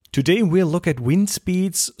Today we'll look at wind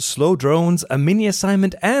speeds, slow drones, a mini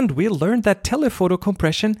assignment, and we'll learn that telephoto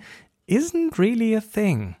compression isn't really a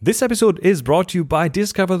thing. This episode is brought to you by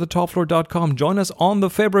DiscoverTheTopFloor.com. Join us on the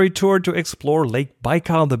February tour to explore Lake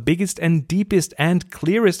Baikal, the biggest and deepest and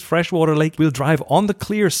clearest freshwater lake. We'll drive on the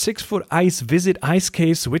clear 6-foot ice, visit ice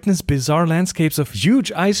caves, witness bizarre landscapes of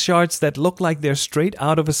huge ice shards that look like they're straight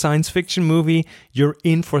out of a science fiction movie. You're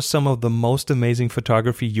in for some of the most amazing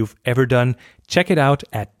photography you've ever done. Check it out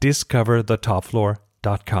at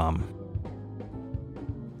DiscoverTheTopFloor.com.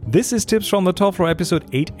 This is Tips from the Top Floor, episode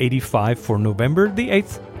 885 for November the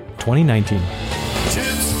 8th, 2019.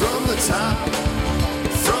 Tips from the top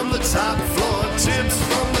floor, tips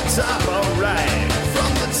from the top, alright,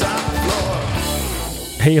 from the top floor.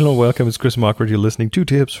 Hey, hello, welcome, it's Chris Marquardt, you're listening to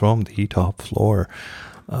Tips from the Top Floor.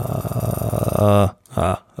 My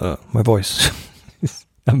voice,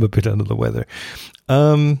 I'm a bit under the weather.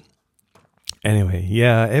 Anyway,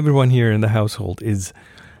 yeah, everyone here in the household is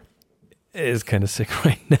kind of sick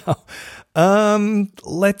right now.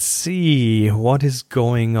 Let's see what is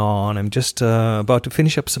going on. I'm just about to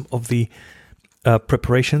finish up some of the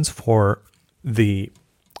preparations for the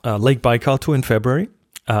Lake Baikal tour in February.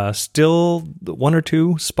 Still 1 or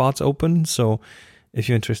 2 spots open, so if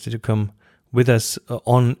you're interested to come with us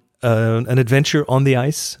on an adventure on the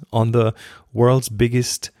ice, on the world's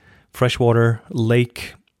biggest freshwater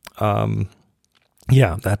lake,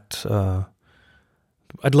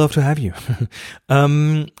 I'd love to have you.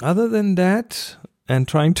 Other than that, and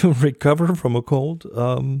trying to recover from a cold,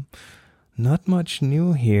 not much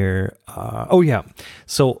new here.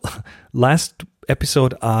 So last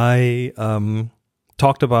episode I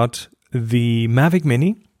talked about the Mavic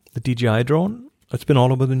Mini, the DJI drone. It's been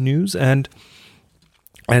all over the news, and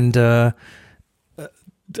I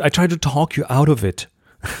tried to talk you out of it,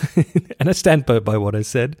 and I stand by what I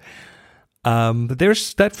said. But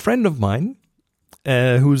there's that friend of mine,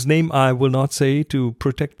 whose name I will not say to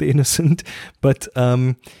protect the innocent, but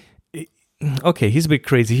okay, he's a bit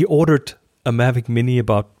crazy. He ordered a Mavic Mini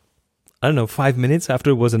about, 5 minutes after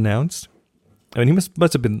it was announced. I mean, he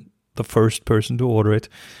must have been the first person to order it.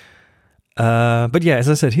 But yeah, as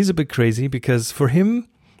I said, he's a bit crazy because for him,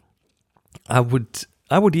 I would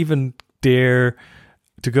even dare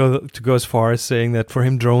to go as far as saying that for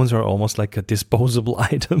him, drones are almost like a disposable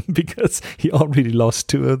item because he already lost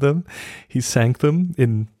 2 of them. He sank them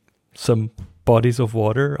in some bodies of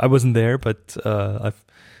water. I wasn't there, but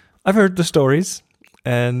I've heard the stories,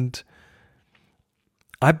 and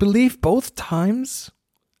I believe both times.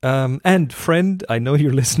 And friend, I know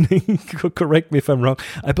you're listening. Correct me if I'm wrong.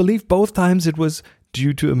 I believe both times it was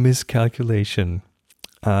due to a miscalculation.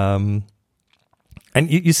 And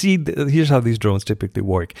you see, here's how these drones typically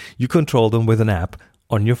work. You control them with an app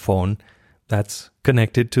on your phone that's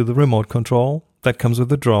connected to the remote control that comes with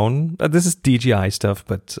the drone. This is DJI stuff,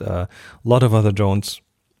 but a lot of other drones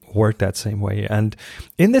work that same way. And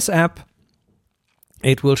in this app,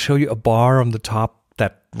 it will show you a bar on the top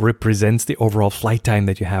that represents the overall flight time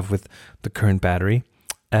that you have with the current battery.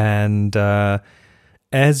 And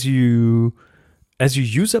as you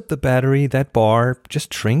use up the battery, that bar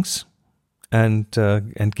just shrinks and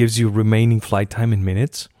gives you remaining flight time in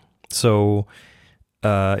minutes. So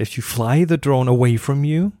if you fly the drone away from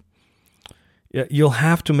you, you'll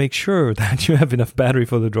have to make sure that you have enough battery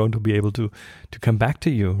for the drone to be able to come back to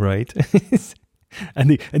you, right? and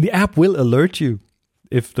the app will alert you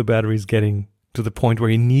if the battery is getting to the point where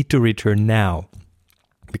you need to return now,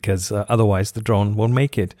 because otherwise the drone won't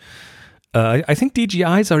make it. I think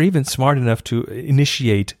DJIs are even smart enough to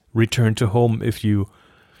initiate return to home if you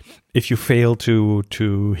fail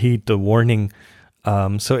to heed the warning.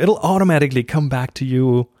 So it'll automatically come back to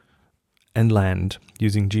you and land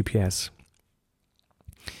using GPS.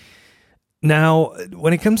 Now,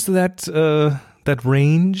 when it comes to that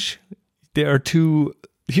range, there are two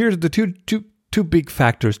big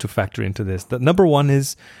factors to factor into this. The number one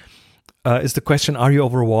is the question, are you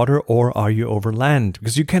over water or are you over land?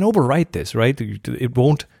 Because you can overwrite this, right? It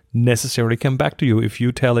won't necessarily come back to you if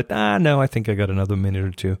you tell it, no, I think I got another minute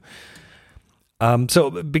or 2. So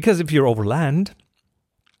because if you're over land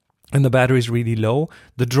and the battery is really low,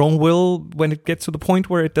 the drone will, when it gets to the point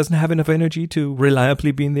where it doesn't have enough energy to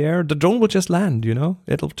reliably be in the air, the drone will just land,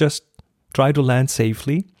 It'll just try to land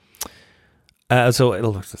safely. So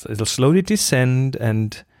it'll slowly descend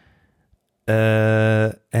and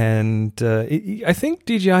I think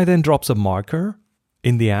DJI then drops a marker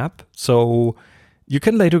in the app. So you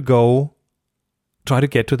can later go try to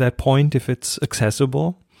get to that point if it's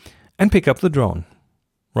accessible and pick up the drone,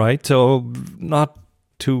 right? So not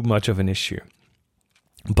too much of an issue.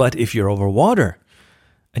 But if you're over water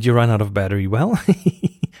and you run out of battery, well,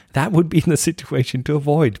 that would be the situation to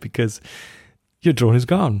avoid because your drone is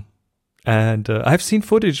gone. And I've seen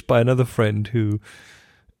footage by another friend who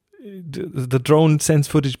the drone sends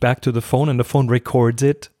footage back to the phone and the phone records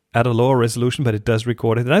it at a lower resolution, but it does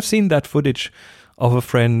record it. And I've seen that footage of a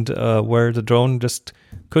friend where the drone just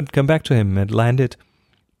couldn't come back to him and landed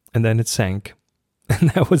and then it sank.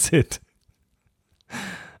 And that was it.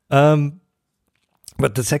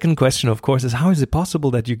 But the second question, of course, is how is it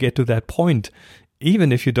possible that you get to that point,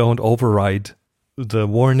 even if you don't override the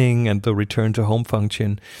warning and the return to home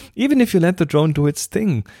function, even if you let the drone do its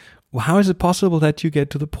thing? How is it possible that you get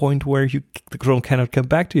to the point where the drone cannot come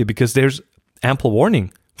back to you because there's ample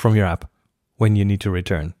warning from your app when you need to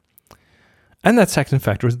return? And that second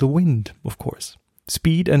factor is the wind, of course.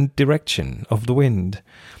 Speed and direction of the wind.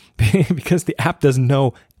 Because the app doesn't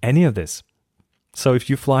know any of this. So if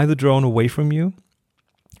you fly the drone away from you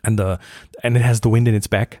and it has the wind in its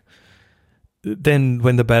back, then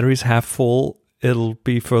when the battery's half full, it'll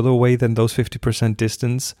be further away than those 50%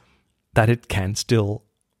 distance that it can still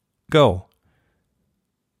go.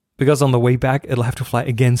 Because on the way back, it'll have to fly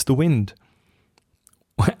against the wind.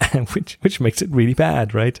 which makes it really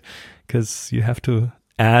bad, right? Because you have to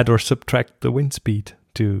add or subtract the wind speed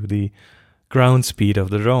to the ground speed of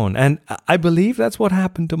the drone. And I believe that's what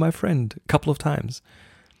happened to my friend a couple of times.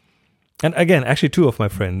 And again, actually 2 of my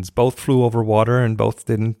friends, both flew over water and both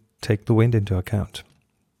didn't take the wind into account.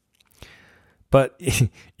 But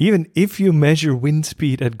even if you measure wind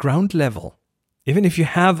speed at ground level, even if you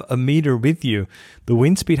have a meter with you, the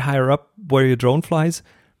wind speed higher up where your drone flies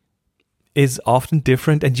is often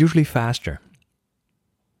different and usually faster.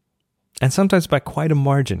 And sometimes by quite a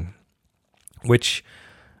margin, which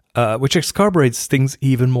exacerbates things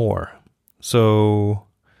even more. So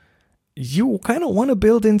you kind of want to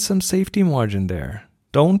build in some safety margin there.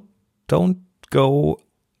 Don't go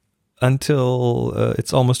until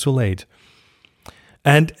it's almost too late.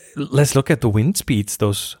 And let's look at the wind speeds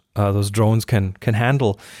those drones can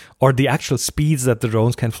handle, or the actual speeds that the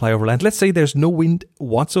drones can fly over land. Let's say there's no wind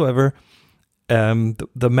whatsoever. The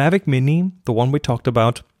Mavic Mini, the one we talked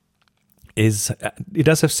about, it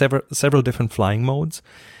does have several different flying modes.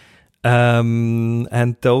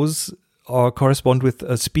 And those correspond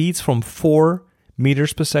with speeds from 4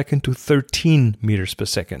 meters per second to 13 meters per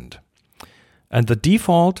second. And the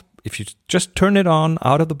default, if you just turn it on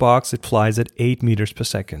out of the box, it flies at 8 meters per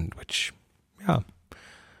second, which,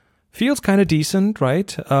 feels kind of decent,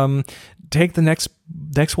 right? Take the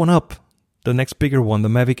next one up, the next bigger one, the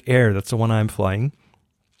Mavic Air. That's the one I'm flying.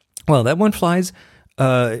 Well, that one flies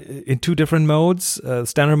in 2 different modes.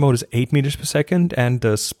 Standard mode is 8 meters per second, and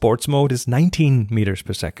the sports mode is 19 meters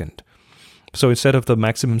per second. So instead of the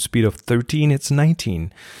maximum speed of 13, it's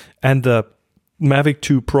 19. And the Mavic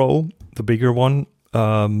 2 Pro, the bigger one,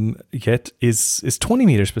 is 20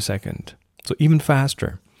 meters per second. So even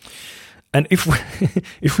faster. And if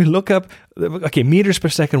we look up, okay, meters per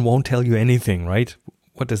second won't tell you anything, right?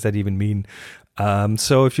 What does that even mean?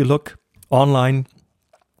 So if you look online,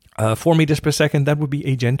 4 meters per second, that would be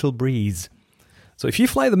a gentle breeze. So if you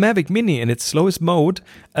fly the Mavic Mini in its slowest mode,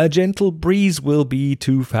 a gentle breeze will be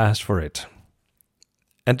too fast for it.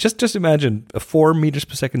 And just imagine a 4 meters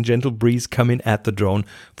per second gentle breeze coming at the drone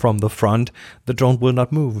from the front. The drone will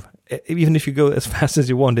not move, even if you go as fast as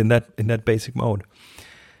you want in that basic mode.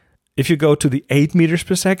 If you go to the 8 meters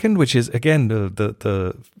per second, which is again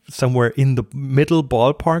the somewhere in the middle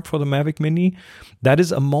ballpark for the Mavic Mini, that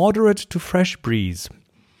is a moderate to fresh breeze.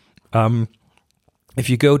 If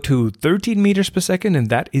you go to 13 meters per second, and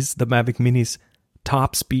that is the Mavic Mini's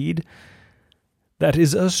top speed, that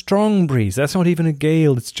is a strong breeze. That's not even a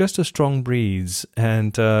gale, it's just a strong breeze.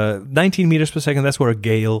 And 19 meters per second, that's where a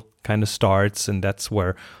gale kind of starts, and that's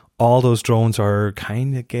where all those drones are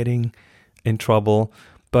kind of getting in trouble.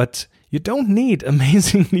 But you don't need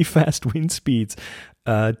amazingly fast wind speeds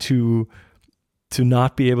to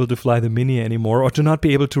not be able to fly the Mini anymore, or to not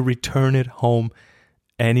be able to return it home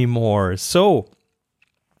anymore. So,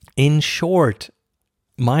 in short,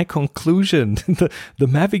 my conclusion, the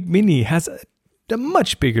Mavic Mini has a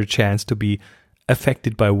much bigger chance to be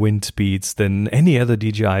affected by wind speeds than any other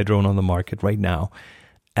DJI drone on the market right now.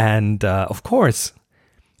 And of course,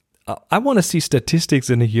 I want to see statistics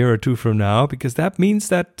in a year or 2 from now, because that means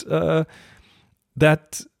that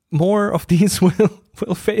that more of these will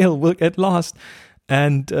fail, will get lost,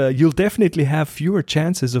 and you'll definitely have fewer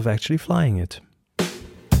chances of actually flying it.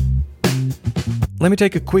 Let me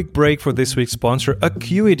take a quick break for this week's sponsor,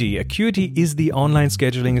 Acuity. Acuity is the online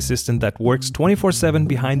scheduling assistant that works 24/7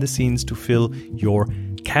 behind the scenes to fill your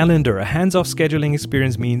Calendar. A hands-off scheduling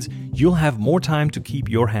experience means you'll have more time to keep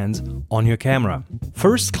your hands on your camera.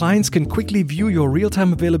 First, clients can quickly view your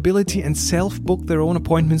real-time availability and self-book their own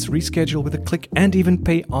appointments, reschedule with a click, and even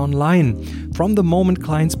pay online. From the moment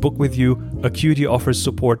clients book with you, Acuity offers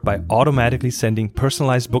support by automatically sending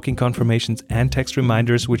personalized booking confirmations and text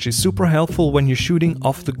reminders, which is super helpful when you're shooting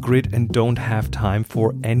off the grid and don't have time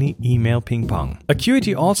for any email ping pong.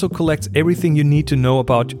 Acuity also collects everything you need to know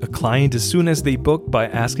about a client as soon as they book by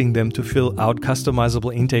asking them to fill out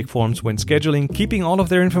customizable intake forms when scheduling, keeping all of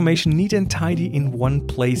their information neat and tidy in one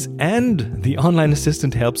place. And the online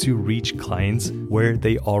assistant helps you reach clients where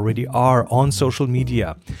they already are on social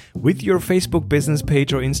media. With your Facebook business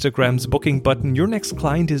page or Instagram's booking button, your next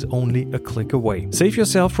client is only a click away. Save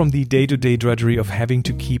yourself from the day-to-day drudgery of having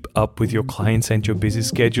to keep up with your clients and your busy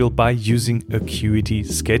schedule by using Acuity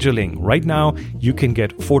Scheduling. Right now, you can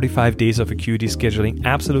get 45 days of Acuity Scheduling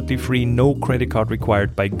absolutely free, no credit card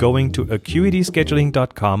required, by going to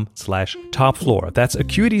acuityscheduling.com/topfloor. That's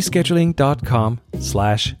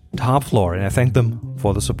acuityscheduling.com/topfloor, and I thank them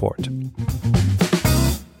for the support.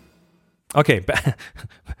 Okay,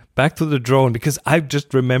 back to the drone, because I've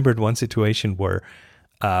just remembered one situation where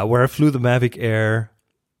I flew the Mavic Air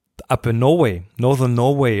up in Norway, northern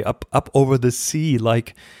Norway, up over the sea,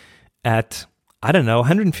 like at, I don't know,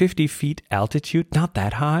 150 feet altitude, not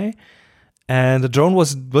that high. And the drone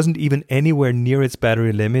wasn't even anywhere near its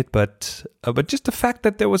battery limit, but just the fact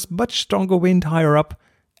that there was much stronger wind higher up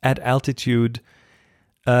at altitude,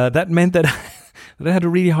 that meant that I had a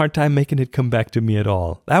really hard time making it come back to me at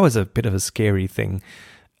all. That was a bit of a scary thing.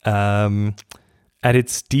 At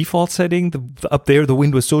its default setting, up there, the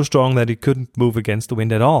wind was so strong that it couldn't move against the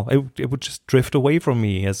wind at all. It would just drift away from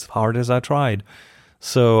me as hard as I tried.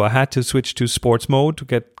 So I had to switch to sports mode to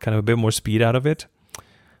get kind of a bit more speed out of it.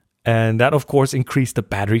 And that, of course, increased the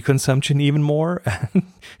battery consumption even more.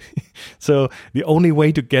 So the only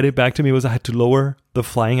way to get it back to me was I had to lower the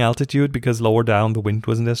flying altitude, because lower down the wind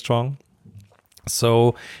wasn't as strong.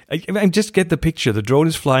 So I just get the picture. The drone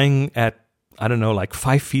is flying at, I don't know, like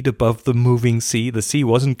 5 feet above the moving sea. The sea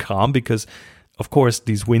wasn't calm because, of course,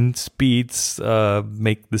 these wind speeds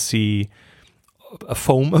make the sea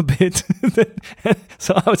foam a bit.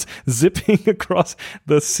 So I was zipping across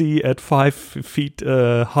the sea at 5 feet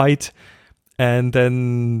height. And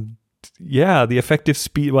then, yeah, the effective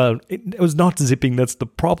speed, well, it was not zipping. That's the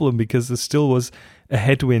problem, because there still was a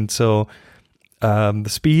headwind. So the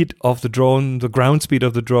speed of the drone, the ground speed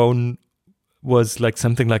of the drone, was like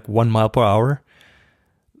something like 1 mile per hour.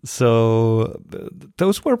 So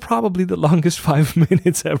those were probably the longest 5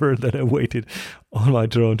 minutes ever that I waited on my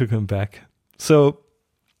drone to come back. So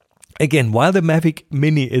again, while the Mavic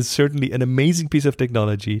Mini is certainly an amazing piece of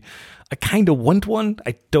technology, I kind of want one.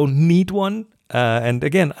 I don't need one. And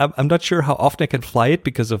again, I'm not sure how often I can fly it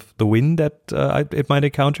because of the wind that it might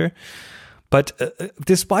encounter. But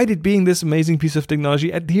despite it being this amazing piece of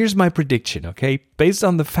technology, here's my prediction, okay? Based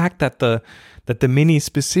on the fact that the Mini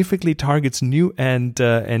specifically targets new and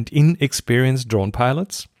inexperienced drone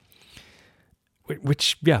pilots,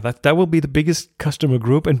 which, yeah, that will be the biggest customer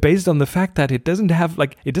group. And based on the fact that it doesn't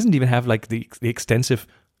even have like the extensive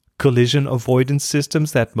collision avoidance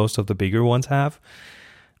systems that most of the bigger ones have,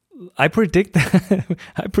 I predict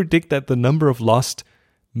that the number of lost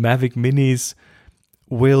Mavic Minis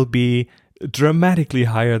will be dramatically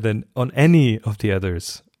higher than on any of the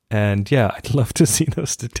others. And yeah, I'd love to see those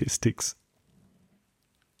statistics.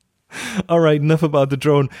 All right, enough about the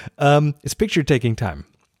drone. It's picture taking time.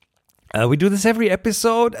 We do this every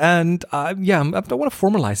episode, and I want to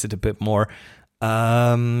formalize it a bit more.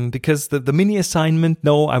 Because the mini assignment,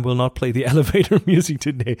 no, I will not play the elevator music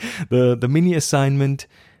today. The mini assignment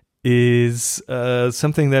is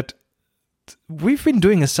something that we've been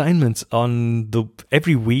doing assignments on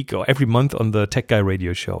every week or every month on the Tech Guy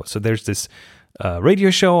radio show. So there's this radio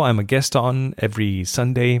show I'm a guest on every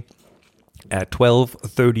Sunday at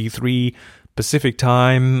 12:33 Pacific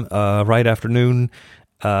time, right afternoon.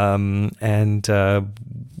 And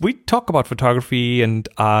we talk about photography, and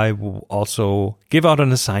I will also give out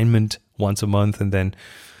an assignment once a month, and then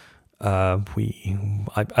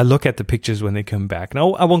I look at the pictures when they come back.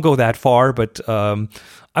 Now, I won't go that far, but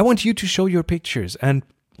I want you to show your pictures. And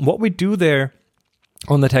what we do there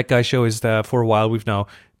on the Tech Guy show is that for a while we've now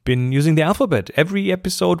been using the alphabet. Every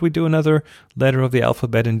episode we do another letter of the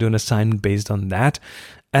alphabet and do an assignment based on that.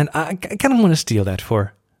 And I kind of want to steal that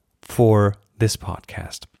for this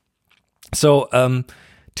podcast. So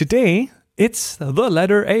today it's the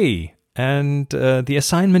letter A, and the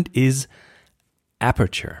assignment is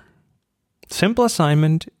aperture. Simple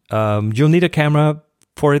assignment. You'll need a camera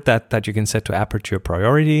for it that you can set to aperture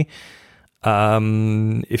priority.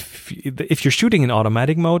 If you're shooting in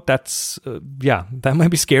automatic mode, that might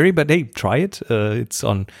be scary, but hey, try it. It's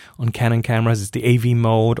on Canon cameras, it's the AV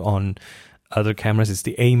mode. On other cameras, it's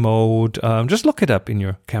the A mode. Just look it up in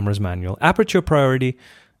your camera's manual. Aperture priority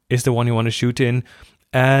is the one you want to shoot in,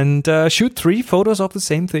 and shoot 3 photos of the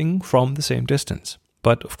same thing from the same distance.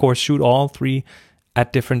 But of course, shoot all 3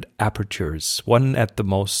 at different apertures. One at the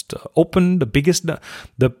most open, the biggest,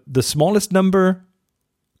 the smallest number,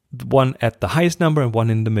 one at the highest number, and one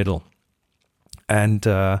in the middle. And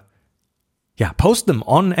post them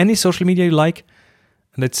on any social media you like.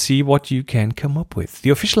 And let's see what you can come up with. The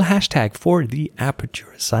official hashtag for the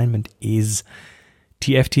aperture assignment is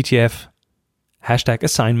TFTTF, hashtag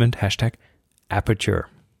assignment, hashtag aperture.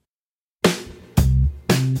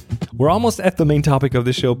 We're almost at the main topic of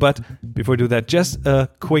the show, but before we do that, just a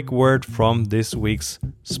quick word from this week's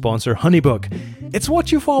sponsor, HoneyBook. It's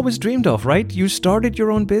what you've always dreamed of, right? You started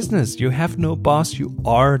your own business. You have no boss. You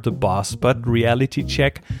are the boss. But reality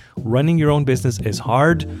check, running your own business is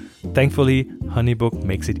hard. Thankfully, HoneyBook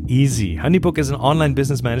makes it easy. HoneyBook is an online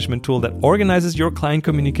business management tool that organizes your client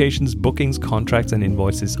communications, bookings, contracts, and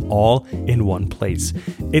invoices all in one place.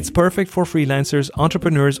 It's perfect for freelancers,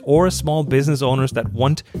 entrepreneurs, or small business owners that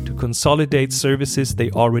want to consolidate services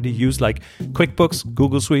they already use like QuickBooks,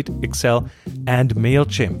 Google Suite, Excel, and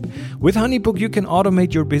MailChimp. With HoneyBook, you can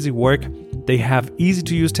automate your busy work. They have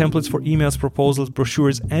easy-to-use templates for emails, proposals,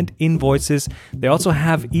 brochures, and invoices. They also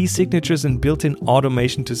have e-signatures and built-in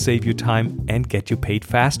automation to save you time and get you paid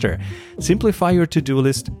faster. Simplify your to-do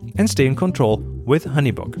list and stay in control with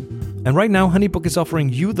HoneyBook. And right now, HoneyBook is offering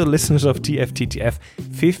you, the listeners of TFTTF,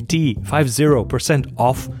 50%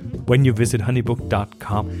 off when you visit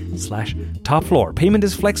honeybook.com/topfloor. Payment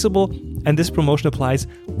is flexible, and this promotion applies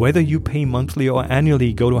whether you pay monthly or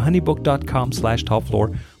annually. Go to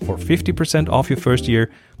honeybook.com/topfloor for 50% off your first year.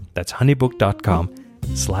 That's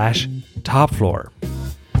honeybook.com/topfloor.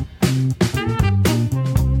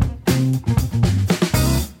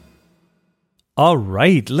 All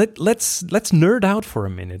right, let's nerd out for a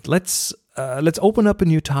minute. Let's open up a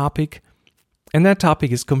new topic, and that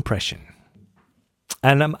topic is compression.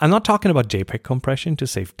 And I'm not talking about JPEG compression to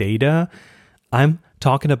save data. I'm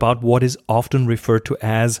talking about what is often referred to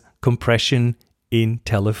as compression in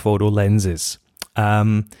telephoto lenses.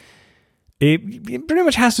 It pretty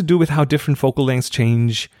much has to do with how different focal lengths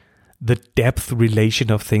change the depth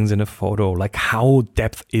relation of things in a photo, like how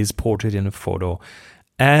depth is portrayed in a photo.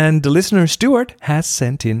 And the listener, Stuart, has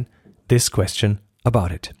sent in this question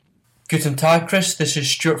about it. Guten Tag, Chris. This is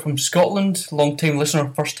Stuart from Scotland. Long-time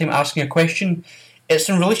listener, first time asking a question. It's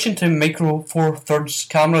in relation to micro four thirds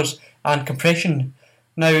cameras and compression.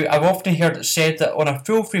 Now, I've often heard it said that on a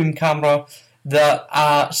full-frame camera, that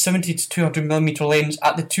a 70 to 200mm lens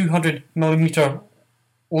at the 200mm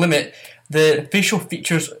limit, the facial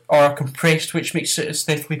features are compressed, which makes it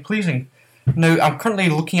aesthetically pleasing. Now, I'm currently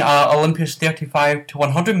looking at Olympus 35 to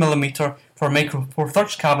 100mm for a micro four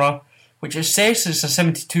thirds camera, which it says is a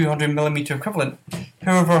 70 to 200mm equivalent.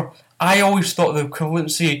 However, I always thought the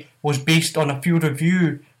equivalency was based on a field of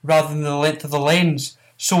view rather than the length of the lens.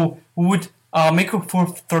 So, would a micro four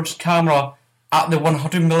thirds camera at the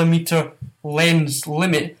 100mm lens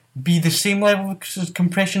limit be the same level of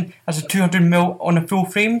compression as a 200mm on a full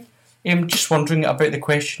frame? I'm just wondering about the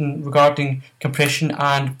question regarding compression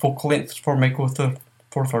and focal lengths for micro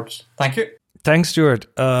four thirds. Thank you. Thanks, Stuart.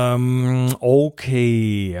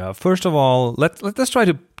 Okay. First of all, let's try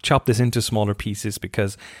to chop this into smaller pieces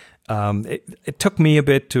because it took me a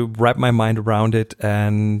bit to wrap my mind around it,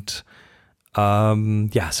 and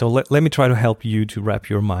so let me try to help you to wrap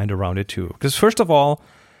your mind around it too. Because first of all,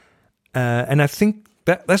 and I think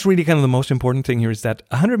that's really kind of the most important thing here, is that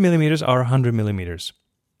 100mm are 100mm.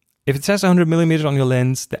 If it says 100mm on your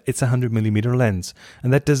lens, it's a 100mm lens,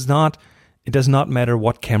 and it does not matter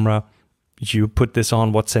what camera you put this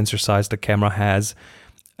on, what sensor size the camera has.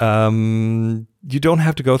 You don't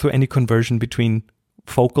have to go through any conversion between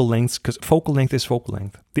focal lengths, because focal length is focal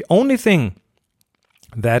length. The only thing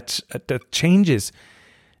that changes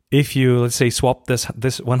if you, let's say, swap this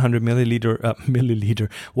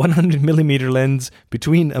 100mm lens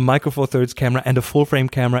between a micro four thirds camera and a full frame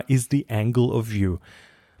camera is the angle of view.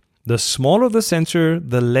 The smaller the sensor,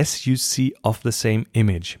 the less you see of the same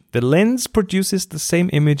image. The lens produces the same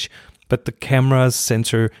image, but the camera's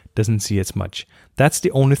sensor doesn't see as much. That's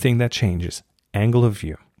the only thing that changes, angle of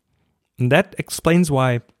view. And that explains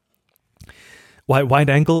why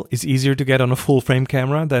wide angle is easier to get on a full frame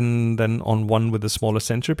camera than on one with a smaller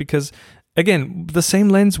sensor, because again, the same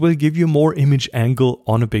lens will give you more image angle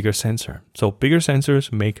on a bigger sensor. So bigger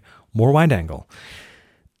sensors make more wide angle.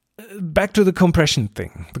 back to the compression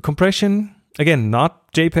thing. The compression, again,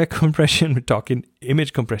 not JPEG compression. We're talking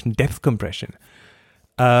image compression, depth compression.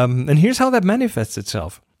 And here's how that manifests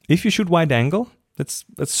itself. If you shoot wide angle, let's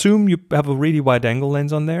assume you have a really wide angle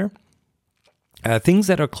lens on there. Things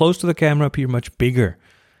that are close to the camera appear much bigger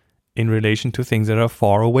in relation to things that are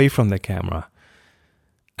far away from the camera.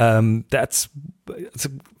 That's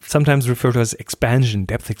sometimes referred to as expansion,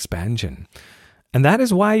 depth expansion. And that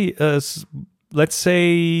is why, let's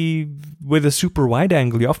say, with a super wide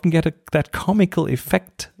angle, you often get that comical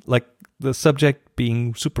effect, like the subject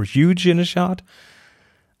being super huge in a shot,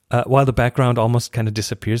 while the background almost kind of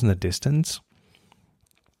disappears in the distance.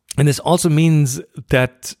 And this also means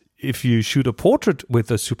that if you shoot a portrait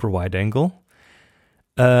with a super wide angle,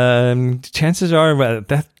 chances are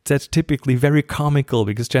that's typically very comical,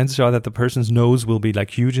 because chances are that the person's nose will be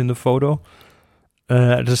like huge in the photo.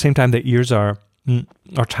 At the same time, the ears are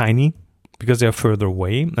tiny because they're further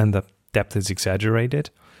away and the depth is exaggerated.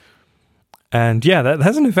 And yeah, that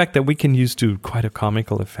has an effect that we can use to quite a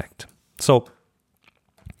comical effect. So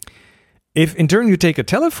if in turn you take a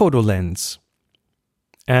telephoto lens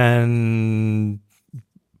and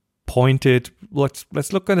point it, let's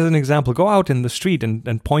look at an example. Go out in the street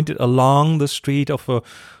and point it along the street of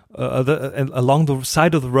along the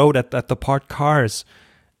side of the road at the parked cars,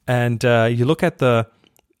 and you look at the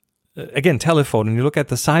again telephoto, and you look at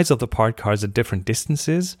the size of the parked cars at different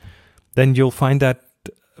distances. Then you'll find that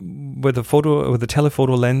with the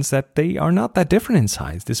telephoto lens that they are not that different in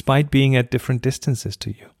size, despite being at different distances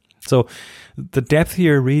to you. So the depth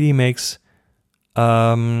here really makes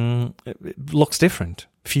it looks different,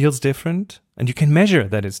 feels different, and you can measure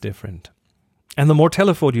that it's different. And the more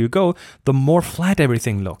telephoto you go, the more flat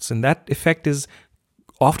everything looks, and that effect is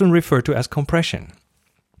often referred to as compression.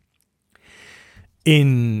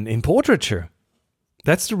 In portraiture,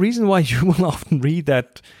 that's the reason why you will often read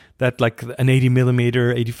that like an 80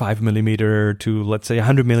 millimeter, 85 millimeter to, let's say,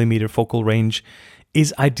 100 millimeter focal range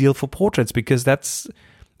is ideal for portraits, because that's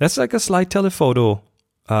like a slight telephoto,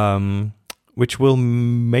 which will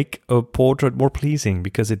make a portrait more pleasing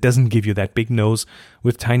because it doesn't give you that big nose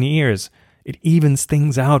with tiny ears. It evens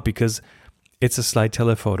things out because it's a slight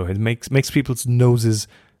telephoto. It makes people's noses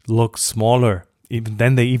look smaller even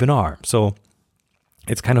than they even are. So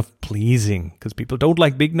it's kind of pleasing because people don't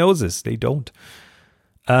like big noses. They don't.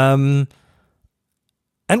 And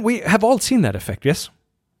we have all seen that effect, yes?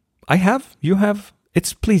 I have. You have.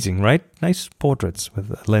 It's pleasing, right? Nice portraits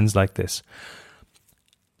with a lens like this.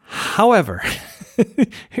 However,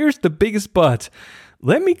 here's the biggest but.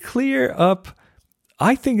 Let me clear up.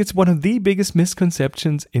 I think it's one of the biggest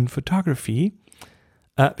misconceptions in photography,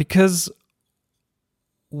 because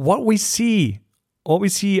what we see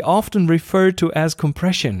often referred to as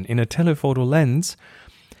compression in a telephoto lens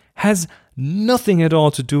has nothing at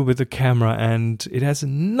all to do with the camera, and it has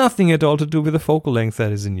nothing at all to do with the focal length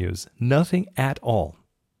that is in use. Nothing at all.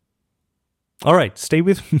 All right, stay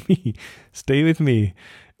with me. Stay with me.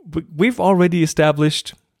 We've already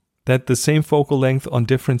established that the same focal length on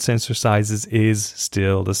different sensor sizes is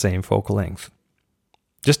still the same focal length.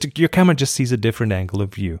 Your camera just sees a different angle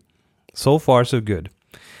of view. So far, so good.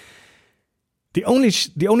 The only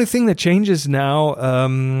thing that changes now,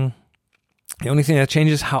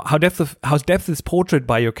 how depth is portrayed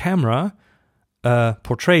by your camera,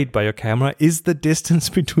 is the distance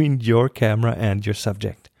between your camera and your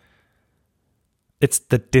subject. It's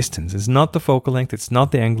the distance. It's not the focal length. It's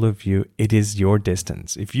not the angle of view. It is your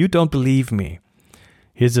distance. If you don't believe me,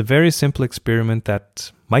 here's a very simple experiment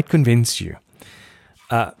that might convince you.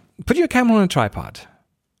 Put your camera on a tripod,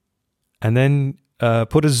 and then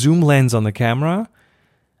put a zoom lens on the camera,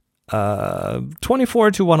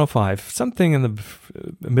 24 to 105, something in the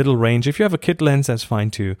middle range. If you have a kit lens, that's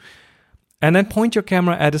fine too. And then point your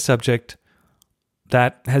camera at a subject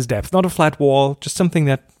that has depth, not a flat wall, just something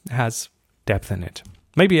that has depth in it.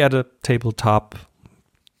 Maybe at a tabletop,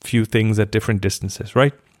 few things at different distances,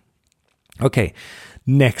 right? Okay,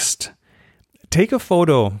 next, take a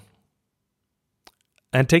photo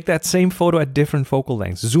and take that same photo at different focal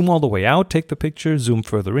lengths. Zoom all the way out, take the picture, zoom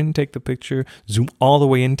further in, take the picture, zoom all the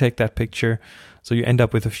way in, take that picture. So you end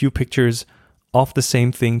up with a few pictures of the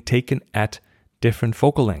same thing taken at different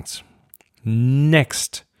focal lengths.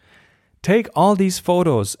 Next, take all these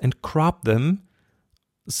photos and crop them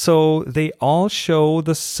so they all show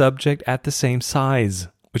the subject at the same size,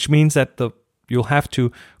 which means that you'll have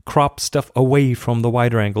to crop stuff away from the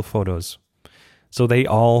wider angle photos. So they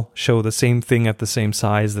all show the same thing at the same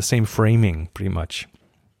size, the same framing, pretty much.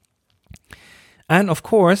 And of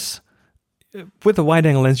course, with a wide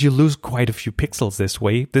angle lens, you lose quite a few pixels this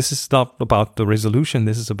way. This is not about the resolution.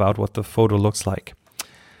 This is about what the photo looks like.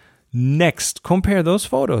 Next, compare those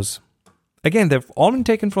photos. Again, they've all been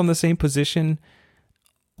taken from the same position,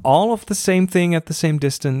 all of the same thing at the same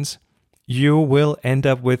distance. You will end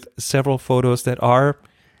up with several photos that are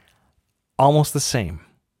almost the same.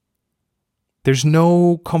 There's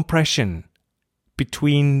no compression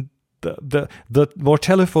between the more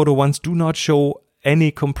telephoto ones do not show any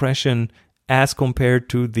compression as compared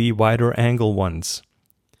to the wider angle ones.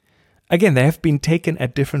 Again, they have been taken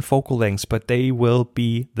at different focal lengths, but they will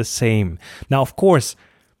be the same. Now, of course,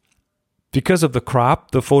 because of the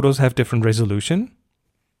crop, the photos have different resolution.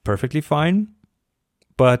 Perfectly fine.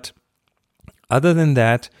 But other than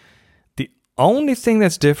that, the only thing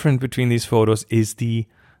that's different between these photos is the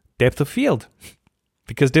depth of field.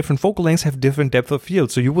 Because different focal lengths have different depth of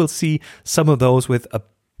field. So you will see some of those with a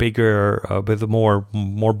bigger, with a more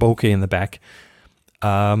bokeh in the back.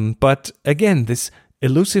 But again, this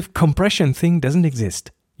elusive compression thing doesn't exist.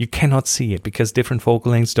 You cannot see it because different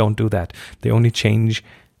focal lengths don't do that. They only change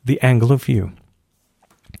the angle of view.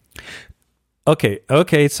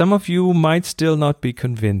 Okay, some of you might still not be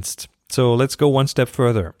convinced. So let's go one step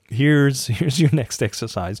further. Here's your next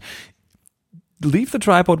exercise. Leave the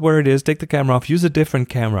tripod where it is, take the camera off, use a different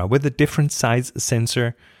camera with a different size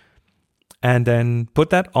sensor, and then put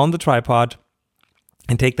that on the tripod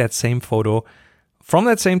and take that same photo from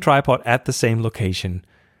that same tripod at the same location.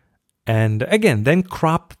 And again, then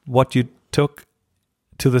crop what you took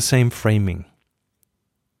to the same framing.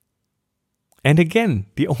 And again,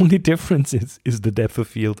 the only difference is the depth of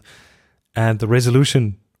field and the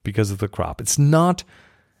resolution because of the crop.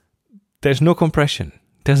 There's no compression.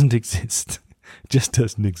 It doesn't exist. It just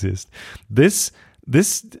doesn't exist. This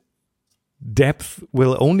depth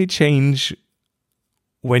will only change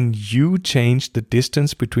when you change the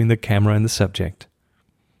distance between the camera and the subject.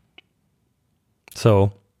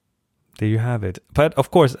 So, there you have it. But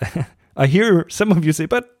of course, I hear some of you say,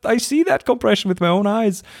 but I see that compression with my own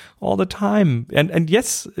eyes all the time. And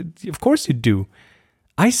yes, of course you do.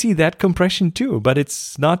 I see that compression too, but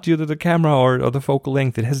it's not due to the camera or the focal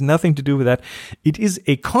length. It has nothing to do with that. It is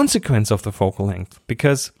a consequence of the focal length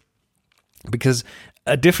because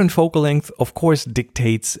a different focal length, of course,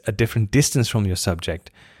 dictates a different distance from your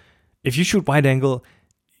subject. If you shoot wide angle,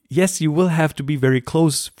 yes, you will have to be very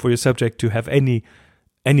close for your subject to have any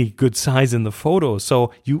good size in the photo.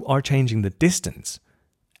 So you are changing the distance.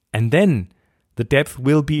 And then the depth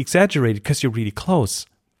will be exaggerated because you're really close.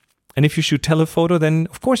 And if you shoot telephoto, then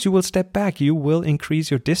of course you will step back. You will increase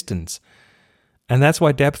your distance. And that's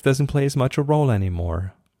why depth doesn't play as much a role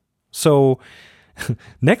anymore. So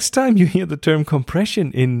next time you hear the term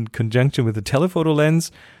compression in conjunction with the telephoto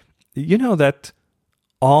lens, you know that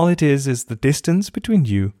all it is the distance between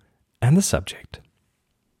you and the subject.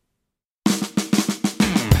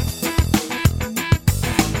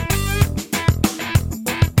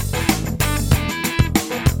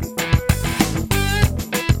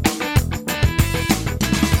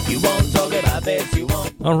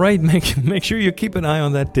 All right, make sure you keep an eye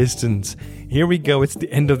on that distance. Here we go. It's the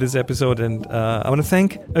end of this episode, and I want to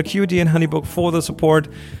thank Acuity and Honeybook for the support.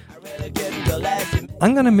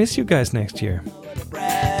 I'm going to miss you guys next year.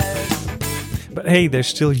 But hey, there's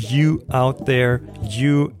still you out there,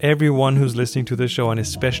 everyone who's listening to the show, and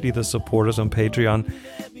especially the supporters on Patreon.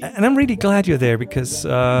 And I'm really glad you're there because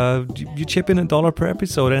you chip in $1 per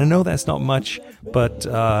episode, and I know that's not much, but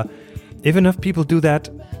if enough people do that,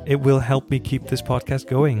 it will help me keep this podcast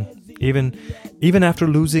going, even after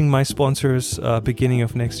losing my sponsors beginning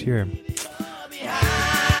of next year.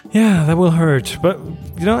 Yeah, that will hurt, but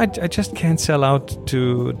I just can't sell out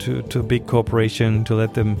to a big corporation to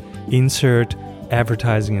let them insert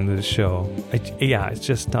advertising into the show. It's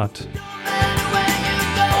just not.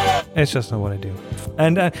 It's just not what I do.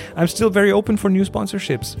 And I'm still very open for new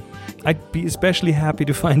sponsorships. I'd be especially happy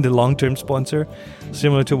to find a long-term sponsor,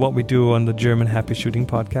 similar to what we do on the German Happy Shooting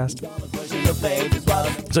podcast.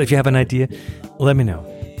 So if you have an idea, let me know.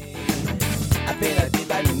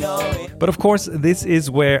 But of course, this is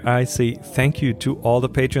where I say thank you to all the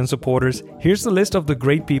Patreon supporters. Here's the list of the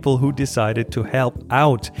great people who decided to help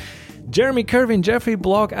out. Jeremy Kervin, Jeffrey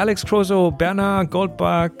Block, Alex Crozo, Bernard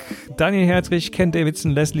Goldbach, Daniel Herzrich, Ken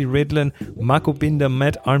Davidson, Leslie Ridlin, Marco Binder,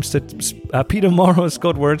 Matt Armstead, Peter Morrow,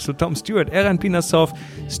 Scott Wurzel, Tom Stewart, Eran Pinasov,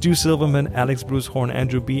 Stu Silverman, Alex Bruce Horn,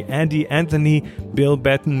 Andrew B., Andy Anthony, Bill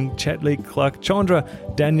Batten, Chadley Clark, Chandra,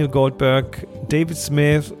 Daniel Goldberg, David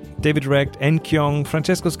Smith, David Recht, En Kyong,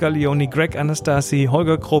 Francesco Scaglioni, Greg Anastasi,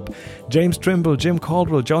 Holger Krupp, James Trimble, Jim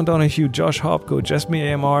Caldwell, John Donahue, Josh Hopko,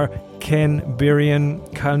 Jasmine AMR, Ken Birian,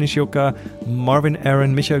 Kyle Nishioka, Marvin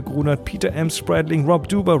Aaron, Michael Grunert, Peter M. Spradling, Rob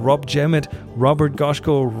Duber, Rob Jemmett, Robert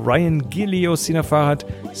Goshko, Ryan Gilio, Sina Farhat,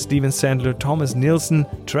 Steven Sandler, Thomas Nielsen,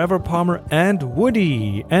 Trevor Palmer, and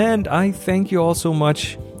Woody. And I thank you all so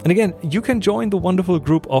much. And again, you can join the wonderful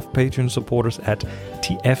group of Patreon supporters at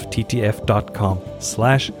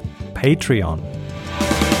tfttf.com/Patreon.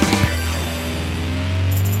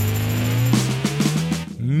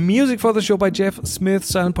 Music for the show by Jeff Smith,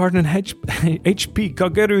 silent partner in HP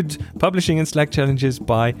Kagerud, publishing and Slack challenges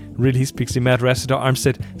by Release Pixie, Matt Rassiter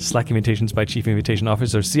Armstead, Slack invitations by Chief Invitation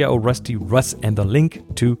Officer CIO Rusty Russ, and the link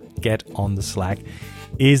to get on the Slack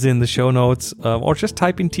is in the show notes, or just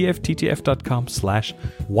type in tfttf.com/yslack,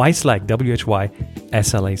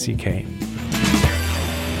 WHYSLACK.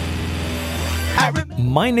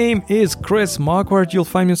 My name is Chris Marquardt. You'll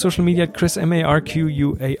find me on social media at Chris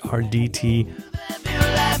MARQUARDT.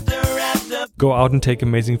 Go out and take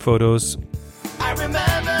amazing photos.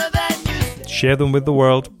 Share them with the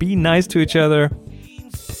world. Be nice to each other.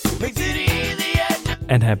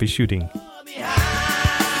 And happy shooting.